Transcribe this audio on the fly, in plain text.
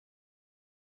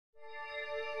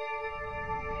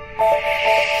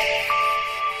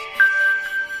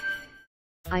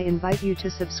I invite you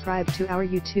to subscribe to our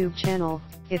YouTube channel.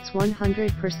 It's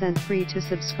 100% free to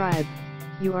subscribe.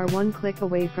 You are one click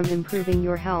away from improving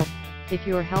your health. If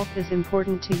your health is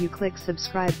important to you, click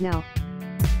subscribe now.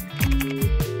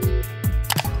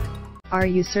 Are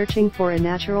you searching for a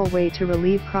natural way to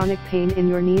relieve chronic pain in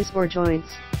your knees or joints?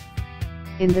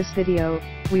 In this video,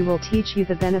 we will teach you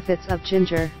the benefits of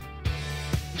ginger.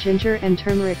 Ginger and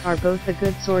turmeric are both a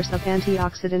good source of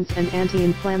antioxidants and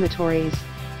anti-inflammatories.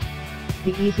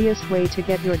 The easiest way to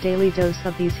get your daily dose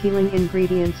of these healing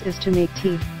ingredients is to make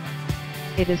tea.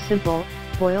 It is simple.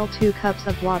 Boil 2 cups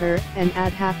of water and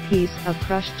add half piece of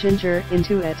crushed ginger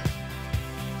into it.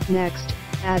 Next,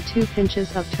 add 2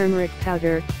 pinches of turmeric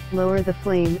powder, lower the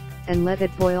flame, and let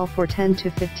it boil for 10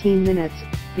 to 15 minutes,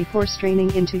 before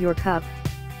straining into your cup.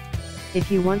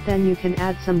 If you want, then you can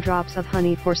add some drops of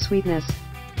honey for sweetness.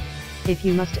 If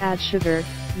you must add sugar,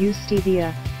 use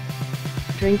stevia.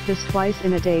 Drink this twice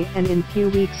in a day, and in few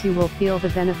weeks you will feel the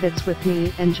benefits with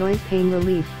knee and joint pain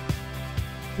relief.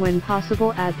 When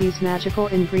possible, add these magical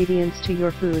ingredients to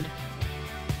your food.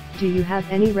 Do you have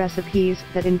any recipes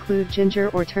that include ginger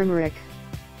or turmeric?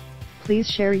 Please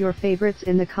share your favorites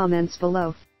in the comments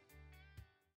below.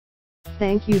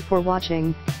 Thank you for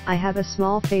watching. I have a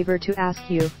small favor to ask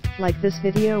you. Like this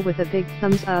video with a big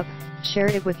thumbs up, share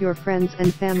it with your friends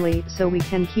and family so we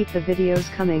can keep the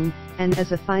videos coming, and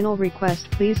as a final request,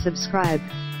 please subscribe.